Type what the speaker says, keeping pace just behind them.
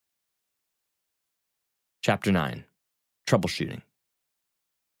Chapter 9, Troubleshooting.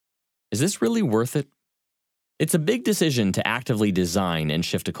 Is this really worth it? It's a big decision to actively design and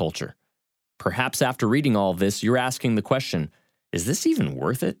shift a culture. Perhaps after reading all of this, you're asking the question, is this even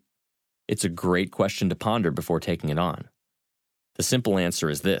worth it? It's a great question to ponder before taking it on. The simple answer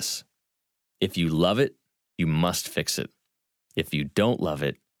is this: if you love it, you must fix it. If you don't love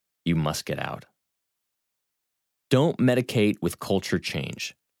it, you must get out. Don't medicate with culture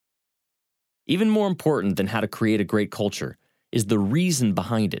change. Even more important than how to create a great culture is the reason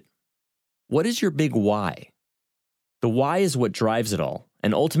behind it. What is your big why? The why is what drives it all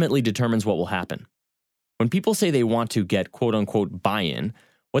and ultimately determines what will happen. When people say they want to get quote-unquote buy-in,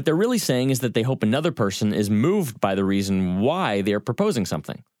 what they're really saying is that they hope another person is moved by the reason why they're proposing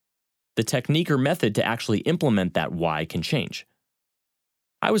something. The technique or method to actually implement that why can change.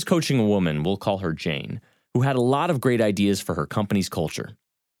 I was coaching a woman, we'll call her Jane, who had a lot of great ideas for her company's culture.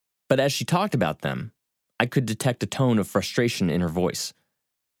 But as she talked about them, I could detect a tone of frustration in her voice.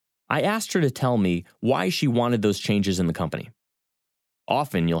 I asked her to tell me why she wanted those changes in the company.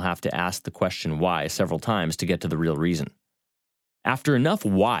 Often you'll have to ask the question why several times to get to the real reason. After enough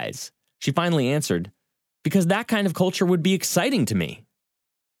whys, she finally answered, because that kind of culture would be exciting to me.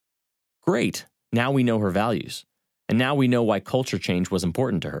 Great, now we know her values, and now we know why culture change was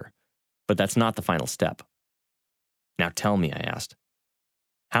important to her. But that's not the final step. Now tell me, I asked,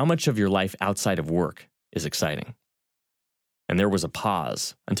 how much of your life outside of work is exciting? And there was a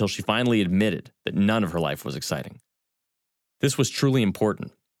pause until she finally admitted that none of her life was exciting. This was truly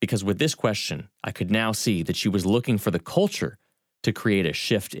important because with this question, I could now see that she was looking for the culture to create a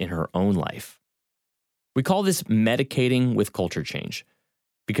shift in her own life. We call this medicating with culture change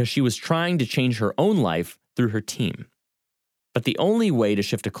because she was trying to change her own life through her team. But the only way to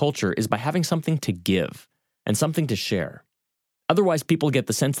shift a culture is by having something to give and something to share. Otherwise, people get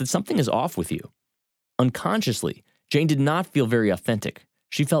the sense that something is off with you. Unconsciously, Jane did not feel very authentic.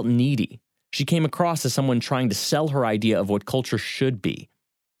 She felt needy. She came across as someone trying to sell her idea of what culture should be.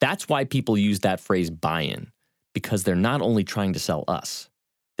 That's why people use that phrase buy-in, because they're not only trying to sell us,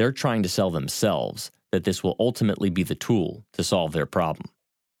 they're trying to sell themselves that this will ultimately be the tool to solve their problem.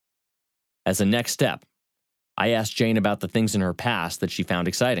 As a next step, I asked Jane about the things in her past that she found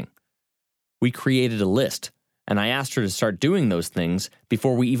exciting. We created a list, and I asked her to start doing those things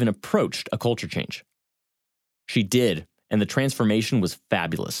before we even approached a culture change. She did, and the transformation was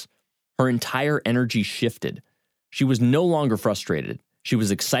fabulous. Her entire energy shifted. She was no longer frustrated. She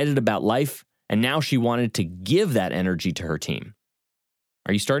was excited about life, and now she wanted to give that energy to her team.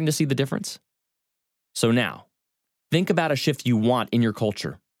 Are you starting to see the difference? So now, think about a shift you want in your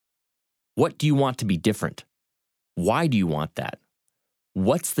culture. What do you want to be different? Why do you want that?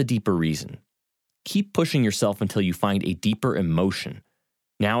 What's the deeper reason? Keep pushing yourself until you find a deeper emotion.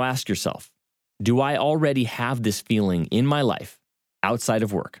 Now ask yourself, do I already have this feeling in my life outside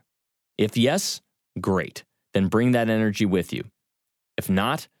of work? If yes, great. Then bring that energy with you. If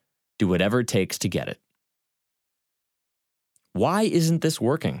not, do whatever it takes to get it. Why isn't this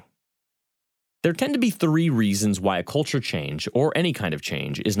working? There tend to be 3 reasons why a culture change or any kind of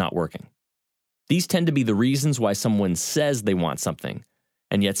change is not working. These tend to be the reasons why someone says they want something,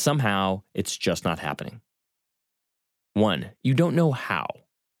 and yet somehow it's just not happening. 1, you don't know how.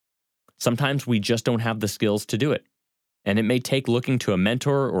 Sometimes we just don't have the skills to do it, and it may take looking to a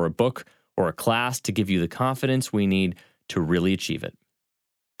mentor or a book or a class to give you the confidence we need to really achieve it.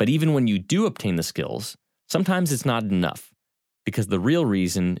 But even when you do obtain the skills, sometimes it's not enough, because the real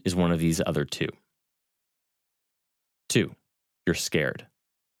reason is one of these other 2. 2, you're scared.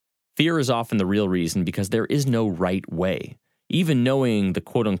 Fear is often the real reason because there is no right way. Even knowing the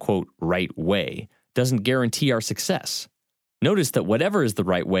quote-unquote right way doesn't guarantee our success. Notice that whatever is the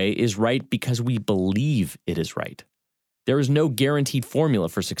right way is right because we believe it is right. There is no guaranteed formula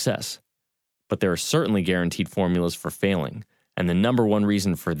for success, but there are certainly guaranteed formulas for failing, and the number 1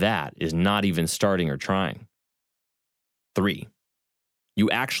 reason for that is not even starting or trying. 3, you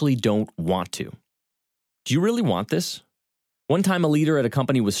actually don't want to. Do you really want this? One time a leader at a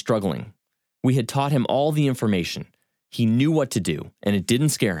company was struggling. We had taught him all the information. He knew what to do, and it didn't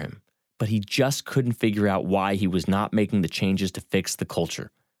scare him, but he just couldn't figure out why he was not making the changes to fix the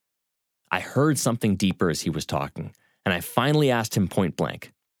culture. I heard something deeper as he was talking, and I finally asked him point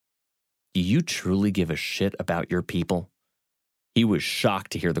blank, "Do you truly give a shit about your people?" He was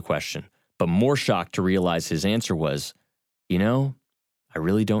shocked to hear the question, but more shocked to realize his answer was, I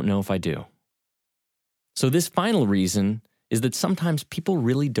really don't know if I do. So this final reason is that sometimes people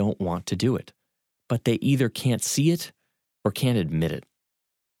really don't want to do it, but they either can't see it or can't admit it.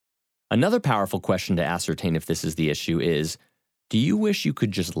 Another powerful question to ascertain if this is the issue is, do you wish you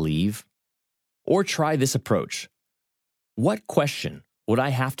could just leave? Or try this approach. What question would I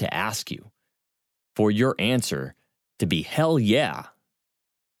have to ask you for your answer to be hell yeah?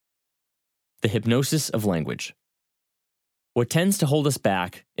 The hypnosis of language. What tends to hold us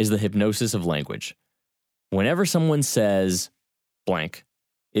back is the hypnosis of language. Whenever someone says blank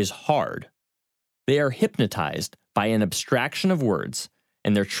is hard, they are hypnotized by an abstraction of words,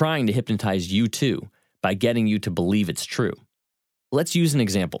 and they're trying to hypnotize you too by getting you to believe it's true. Let's use an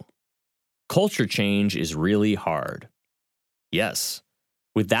example. Culture change is really hard. Yes.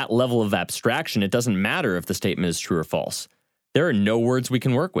 With that level of abstraction, it doesn't matter if the statement is true or false. There are no words we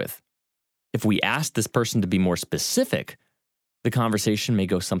can work with. If we ask this person to be more specific, the conversation may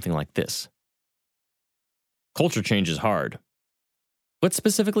go something like this. Culture change is hard. What's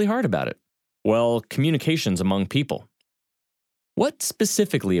specifically hard about it? Well, communications among people. What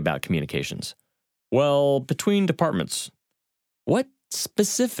specifically about communications? Well, between departments. What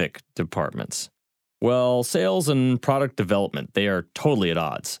specific departments? Well, sales and product development, they are totally at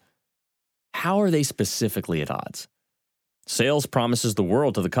odds. How are they specifically at odds? Sales promises the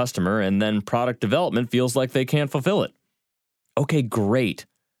world to the customer, and then product development feels like they can't fulfill it. Okay, great.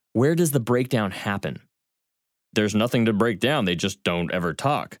 Where does the breakdown happen? There's nothing to break down, they just don't ever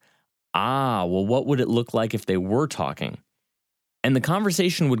talk. Well, what would it look like if they were talking? And the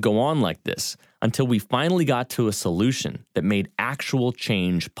conversation would go on like this until we finally got to a solution that made actual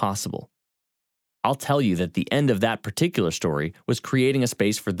change possible. I'll tell you that the end of that particular story was creating a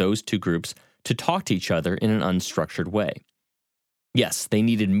space for those two groups to talk to each other in an unstructured way. Yes, they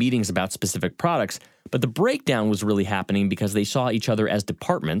needed meetings about specific products, but the breakdown was really happening because they saw each other as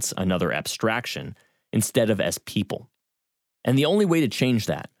departments, another abstraction, instead of as people. And the only way to change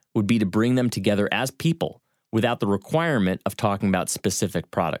that would be to bring them together as people without the requirement of talking about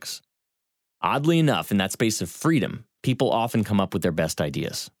specific products. Oddly enough, in that space of freedom, people often come up with their best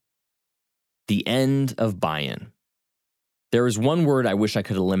ideas. The end of buy-in. There is one word I wish I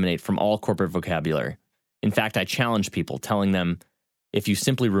could eliminate from all corporate vocabulary. In fact, I challenge people, telling them, if you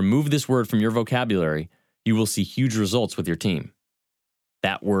simply remove this word from your vocabulary, you will see huge results with your team.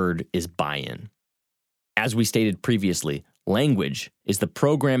 That word is buy-in. As we stated previously, language is the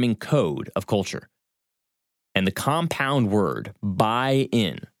programming code of culture. And the compound word,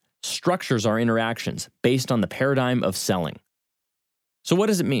 buy-in, structures our interactions based on the paradigm of selling. So what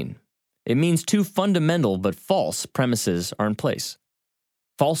does it mean? It means two fundamental but false premises are in place.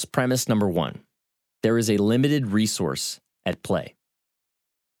 False premise number one, there is a limited resource at play.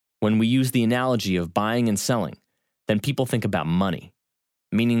 When we use the analogy of buying and selling, then people think about money,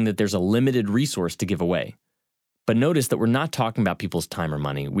 meaning that there's a limited resource to give away. But notice that we're not talking about people's time or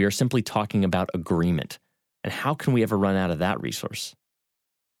money. We are simply talking about agreement. And how can we ever run out of that resource?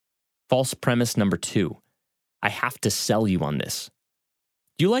 False premise number two, I have to sell you on this.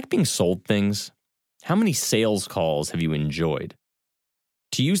 Do you like being sold things? How many sales calls have you enjoyed?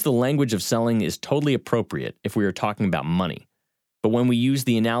 To use the language of selling is totally appropriate if we are talking about money. But when we use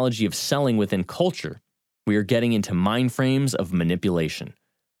the analogy of selling within culture, we are getting into mind frames of manipulation.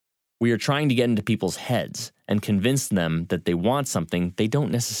 We are trying to get into people's heads and convince them that they want something they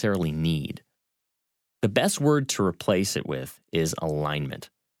don't necessarily need. The best word to replace it with is alignment.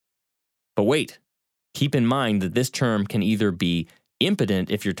 But wait, keep in mind that this term can either be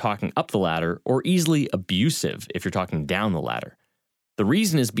impotent if you're talking up the ladder or easily abusive if you're talking down the ladder. The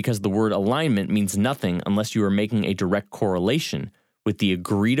reason is because the word alignment means nothing unless you are making a direct correlation with the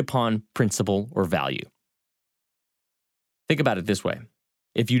agreed upon principle or value. Think about it this way.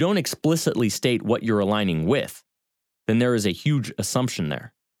 If you don't explicitly state what you're aligning with, then there is a huge assumption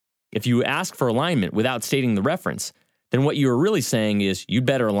there. If you ask for alignment without stating the reference, then what you are really saying is, you'd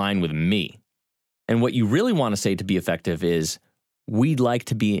better align with me. And what you really want to say to be effective is, we'd like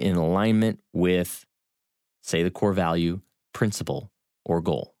to be in alignment with, say, the core value, principle, or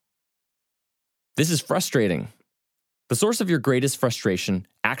goal. This is frustrating. The source of your greatest frustration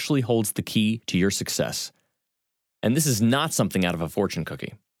actually holds the key to your success. And this is not something out of a fortune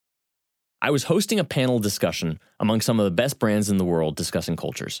cookie. I was hosting a panel discussion among some of the best brands in the world discussing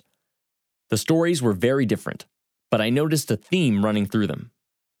cultures. The stories were very different, but I noticed a theme running through them.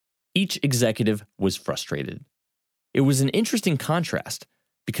 Each executive was frustrated. It was an interesting contrast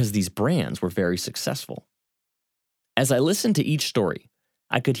because these brands were very successful. As I listened to each story,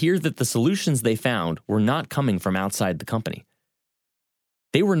 I could hear that the solutions they found were not coming from outside the company.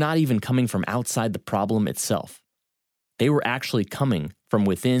 They were not even coming from outside the problem itself. They were actually coming from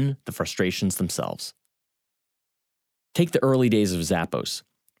within the frustrations themselves. Take the early days of Zappos,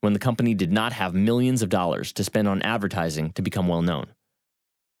 when the company did not have millions of dollars to spend on advertising to become well known.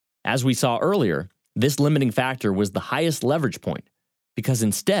 As we saw earlier, this limiting factor was the highest leverage point, because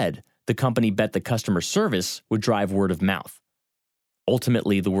instead, the The company bet that customer service would drive word of mouth.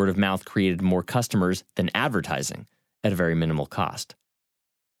 Ultimately, the word of mouth created more customers than advertising at a very minimal cost.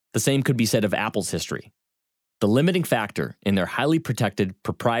 The same could be said of Apple's history. The limiting factor in their highly protected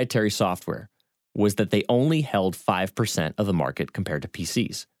proprietary software was that they only held 5% of the market compared to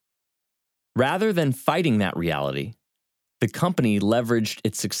PCs. Rather than fighting that reality, the company leveraged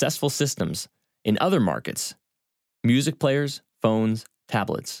its successful systems in other markets, music players, phones,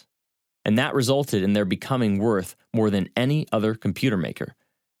 tablets, and that resulted in their becoming worth more than any other computer maker.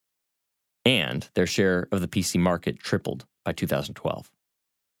 And their share of the PC market tripled by 2012.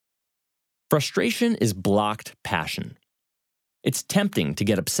 Frustration is blocked passion. It's tempting to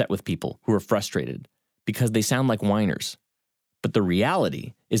get upset with people who are frustrated because they sound like whiners. But the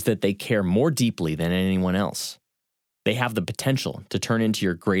reality is that they care more deeply than anyone else. They have the potential to turn into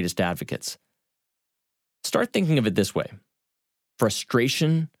your greatest advocates. Start thinking of it this way.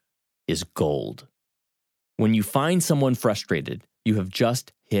 Frustration is gold. When you find someone frustrated, you have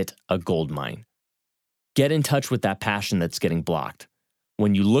just hit a gold mine. Get in touch with that passion that's getting blocked.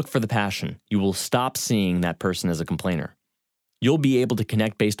 When you look for the passion, you will stop seeing that person as a complainer. You'll be able to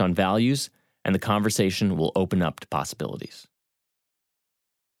connect based on values, and the conversation will open up to possibilities.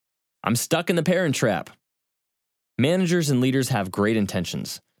 I'm stuck in the parent trap. Managers and leaders have great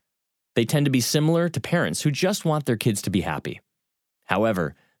intentions. They tend to be similar to parents who just want their kids to be happy.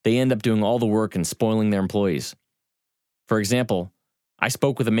 However, they end up doing all the work and spoiling their employees. For example, I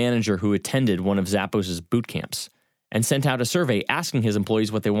spoke with a manager who attended one of Zappos' boot camps and sent out a survey asking his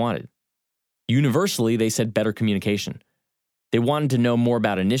employees what they wanted. Universally, they said better communication. They wanted to know more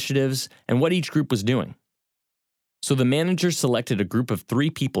about initiatives and what each group was doing. So the manager selected a group of 3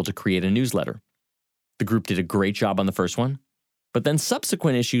 people to create a newsletter. The group did a great job on the first one, but then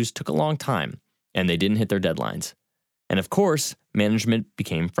subsequent issues took a long time, and they didn't hit their deadlines. And of course, management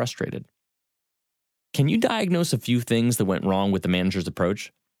became frustrated. Can you diagnose a few things that went wrong with the manager's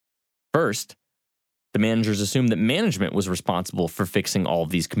approach? First, the managers assumed that management was responsible for fixing all of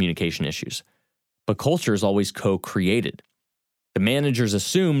these communication issues, but culture is always co-created. The managers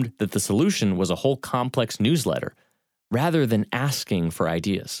assumed that the solution was a whole complex newsletter, rather than asking for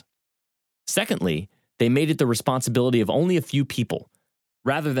ideas. Secondly, they made it the responsibility of only a few people,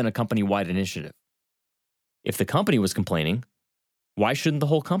 rather than a company-wide initiative. If the company was complaining, why shouldn't the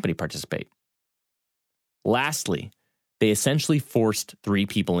whole company participate? Lastly, they essentially forced 3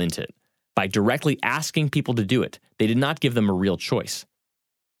 people into it. By directly asking people to do it, they did not give them a real choice.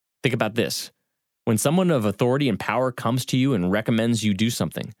 Think about this. When someone of authority and power comes to you and recommends you do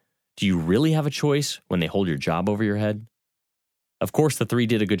something, do you really have a choice when they hold your job over your head? Of course, the 3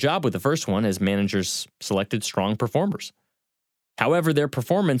 did a good job with the first one as managers selected strong performers. However, their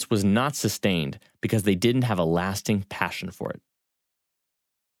performance was not sustained because they didn't have a lasting passion for it.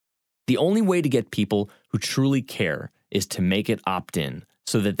 The only way to get people who truly care is to make it opt-in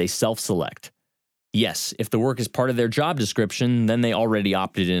so that they self-select. Yes, if the work is part of their job description, then they already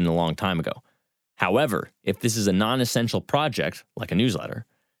opted in a long time ago. However, if this is a non-essential project, like a newsletter,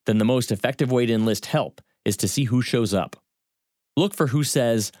 then the most effective way to enlist help is to see who shows up. Look for who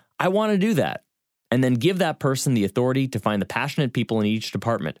says, "I want to do that," and then give that person the authority to find the passionate people in each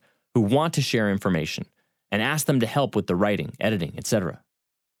department who want to share information, and ask them to help with the writing, editing, etc.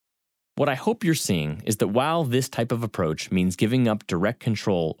 What I hope you're seeing is that while this type of approach means giving up direct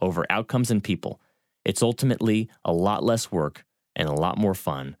control over outcomes and people, it's ultimately a lot less work and a lot more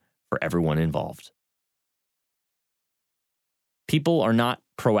fun for everyone involved. People are not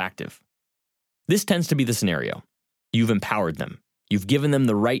proactive. This tends to be the scenario. You've empowered them. You've given them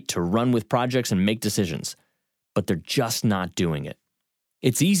the right to run with projects and make decisions, but they're just not doing it.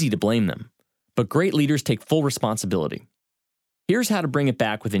 It's easy to blame them, but great leaders take full responsibility. Here's how to bring it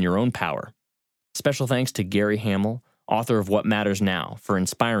back within your own power. Special thanks to Gary Hamel, author of What Matters Now, for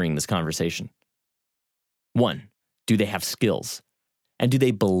inspiring this conversation. 1. Do they have skills? And do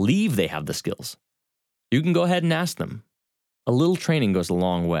they believe they have the skills? You can go ahead and ask them. A little training goes a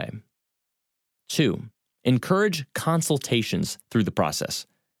long way. 2. Encourage consultations through the process.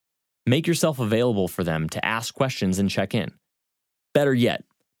 Make yourself available for them to ask questions and check in. Better yet,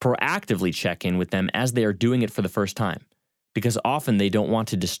 proactively check in with them as they are doing it for the first time, because often they don't want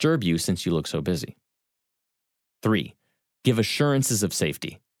to disturb you since you look so busy. 3. Give assurances of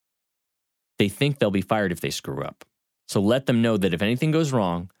safety. They think they'll be fired if they screw up. So let them know that if anything goes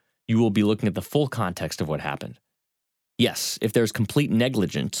wrong, you will be looking at the full context of what happened. Yes, if there's complete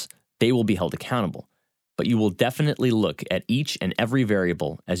negligence, they will be held accountable, but you will definitely look at each and every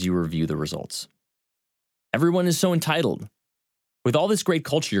variable as you review the results. Everyone is so entitled. With all this great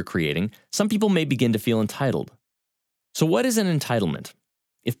culture you're creating, some people may begin to feel entitled. So what is an entitlement?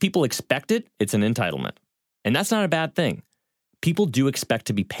 If people expect it, it's an entitlement. And that's not a bad thing. People do expect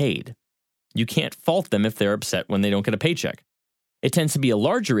to be paid. You can't fault them if they're upset when they don't get a paycheck. It tends to be a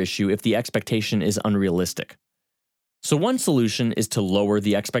larger issue if the expectation is unrealistic. So one solution is to lower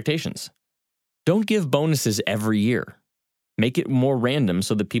the expectations. Don't give bonuses every year. Make it more random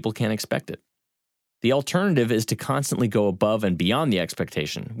so that people can't expect it. The alternative is to constantly go above and beyond the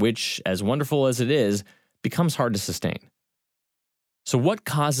expectation, which, as wonderful as it is, becomes hard to sustain. So what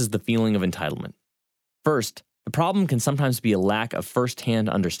causes the feeling of entitlement? First, the problem can sometimes be a lack of first-hand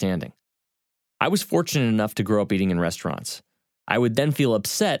understanding. I was fortunate enough to grow up eating in restaurants. I would then feel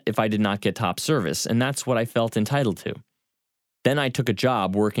upset if I did not get top service, and that's what I felt entitled to. Then I took a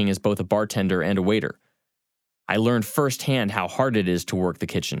job working as both a bartender and a waiter. I learned firsthand how hard it is to work the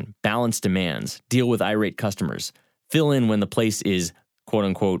kitchen, balance demands, deal with irate customers, fill in when the place is,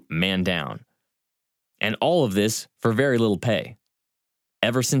 quote-unquote, man down. And all of this for very little pay.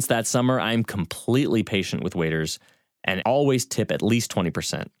 Ever since that summer, I'm completely patient with waiters and always tip at least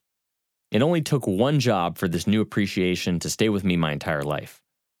 20%. It only took one job for this new appreciation to stay with me my entire life.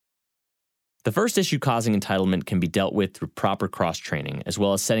 The first issue causing entitlement can be dealt with through proper cross-training, as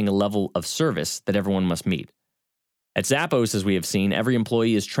well as setting a level of service that everyone must meet. At Zappos, as we have seen, every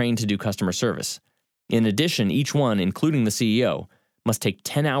employee is trained to do customer service. In addition, each one, including the CEO, must take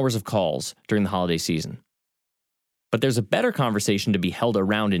 10 hours of calls during the holiday season. But there's a better conversation to be held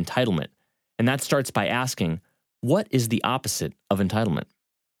around entitlement, and that starts by asking, what is the opposite of entitlement?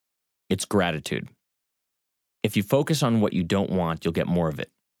 It's gratitude. If you focus on what you don't want, you'll get more of it.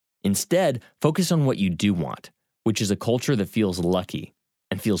 Instead, focus on what you do want, which is a culture that feels lucky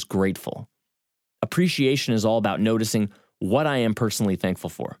and feels grateful. Appreciation is all about noticing what I am personally thankful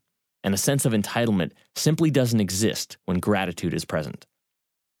for, and a sense of entitlement simply doesn't exist when gratitude is present.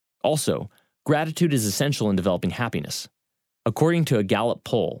 Also, gratitude is essential in developing happiness. According to a Gallup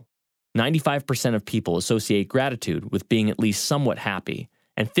poll, 95% of people associate gratitude with being at least somewhat happy,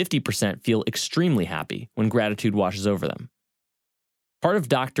 and 50% feel extremely happy when gratitude washes over them. Part of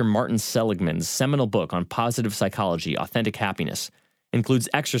Dr. Martin Seligman's seminal book on positive psychology, Authentic Happiness, includes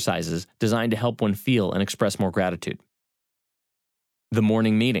exercises designed to help one feel and express more gratitude. The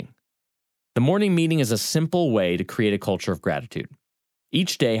morning meeting. The morning meeting is a simple way to create a culture of gratitude.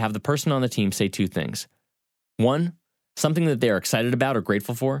 Each day, have the person on the team say two things. One, something that they are excited about or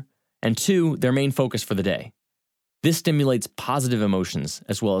grateful for, and two, their main focus for the day. This stimulates positive emotions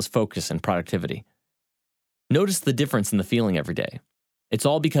as well as focus and productivity. Notice the difference in the feeling every day. It's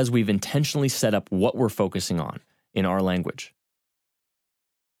all because we've intentionally set up what we're focusing on in our language.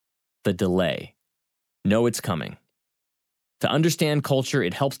 The delay. Know it's coming. To understand culture,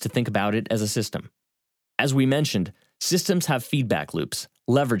 it helps to think about it as a system. As we mentioned, systems have feedback loops,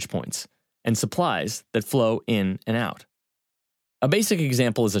 leverage points, and supplies that flow in and out. A basic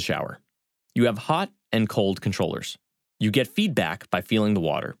example is a shower. You have hot and cold controllers. You get feedback by feeling the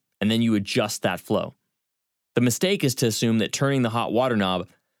water, and then you adjust that flow. The mistake is to assume that turning the hot water knob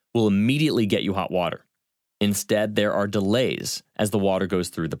will immediately get you hot water. Instead, there are delays as the water goes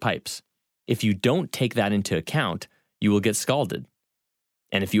through the pipes. If you don't take that into account, you will get scalded.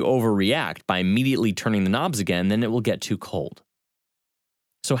 And if you overreact by immediately turning the knobs again, then it will get too cold.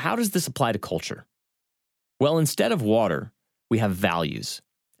 So how does this apply to culture? Well, instead of water, we have values.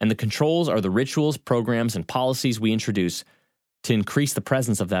 And the controls are the rituals, programs, and policies we introduce to increase the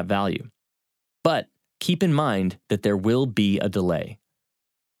presence of that value. But keep in mind that there will be a delay.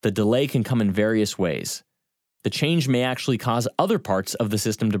 The delay can come in various ways. The change may actually cause other parts of the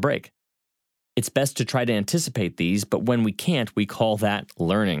system to break. It's best to try to anticipate these, but when we can't, we call that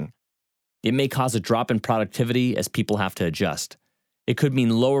learning. It may cause a drop in productivity as people have to adjust. It could mean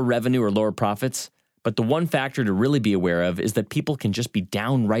lower revenue or lower profits, but the one factor to really be aware of is that people can just be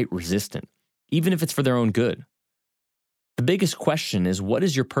downright resistant, even if it's for their own good. The biggest question is, what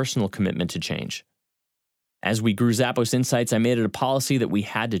is your personal commitment to change? As we grew Zappos Insights, I made it a policy that we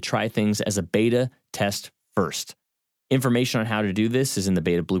had to try things as a beta test first. Information on how to do this is in the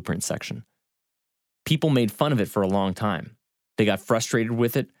beta blueprint section. People made fun of it for a long time. They got frustrated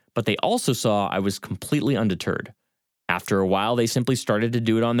with it, but they also saw I was completely undeterred. After a while, they simply started to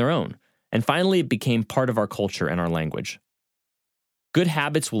do it on their own. And finally, it became part of our culture and our language. Good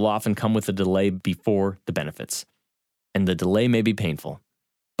habits will often come with a delay before the benefits. And the delay may be painful.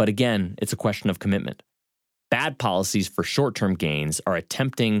 But again, it's a question of commitment. Bad policies for short-term gains are a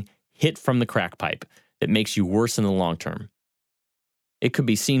tempting hit from the crack pipe that makes you worse in the long term. It could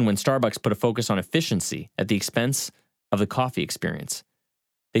be seen when Starbucks put a focus on efficiency at the expense of the coffee experience.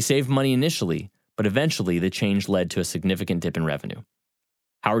 They saved money initially, but eventually the change led to a significant dip in revenue.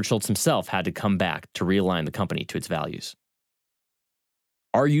 Howard Schultz himself had to come back to realign the company to its values.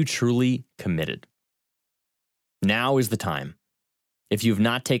 Are you truly committed? Now is the time. If you have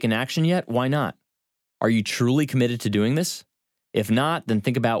not taken action yet, why not? Are you truly committed to doing this? If not, then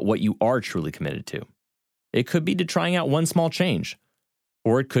think about what you are truly committed to. It could be to trying out one small change,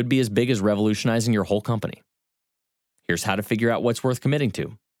 or it could be as big as revolutionizing your whole company. Here's how to figure out what's worth committing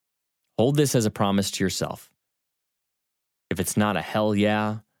to. Hold this as a promise to yourself. If it's not a hell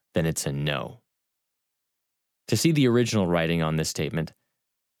yeah, then it's a no. To see the original writing on this statement,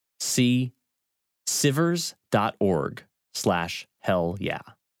 see sivers.org/hell yeah.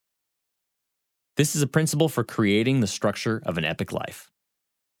 This is a principle for creating the structure of an epic life.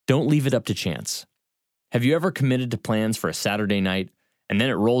 Don't leave it up to chance. Have you ever committed to plans for a Saturday night, and then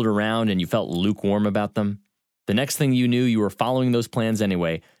it rolled around and you felt lukewarm about them? The next thing you knew, you were following those plans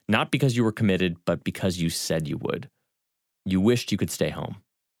anyway, not because you were committed, but because you said you would. You wished you could stay home.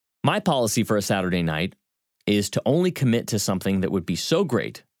 My policy for a Saturday night is to only commit to something that would be so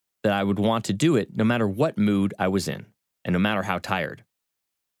great that I would want to do it no matter what mood I was in, and no matter how tired.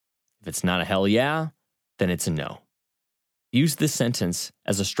 If it's not a hell yeah, then it's a no. Use this sentence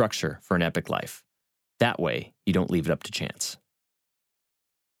as a structure for an epic life. That way, you don't leave it up to chance.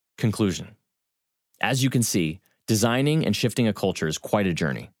 Conclusion. As you can see, designing and shifting a culture is quite a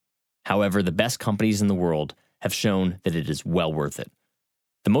journey. However, the best companies in the world have shown that it is well worth it.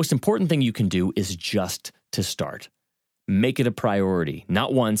 The most important thing you can do is just to start. Make it a priority,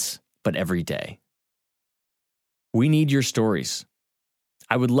 not once, but every day. We need your stories.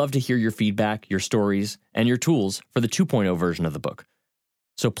 I would love to hear your feedback, your stories, and your tools for the 2.0 version of the book.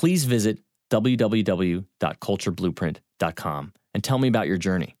 So please visit www.cultureblueprint.com and tell me about your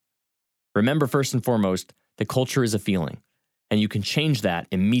journey. Remember, first and foremost, that culture is a feeling, and you can change that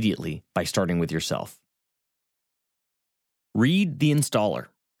immediately by starting with yourself. Read the installer.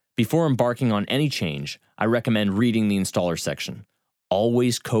 Before embarking on any change, I recommend reading the installer section.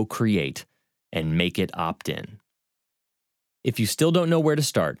 Always co-create and make it opt-in. If you still don't know where to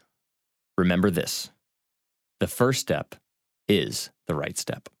start, remember this: the first step is the right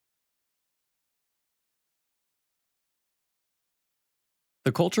step.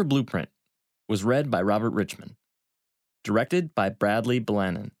 The Culture Blueprint was read by Robert Richmond, directed by Bradley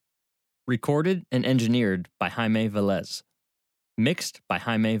Balanin, recorded and engineered by Jaime Velez, mixed by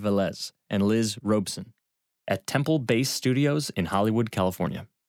Jaime Velez and Liz Robeson at Temple Base Studios in Hollywood, California.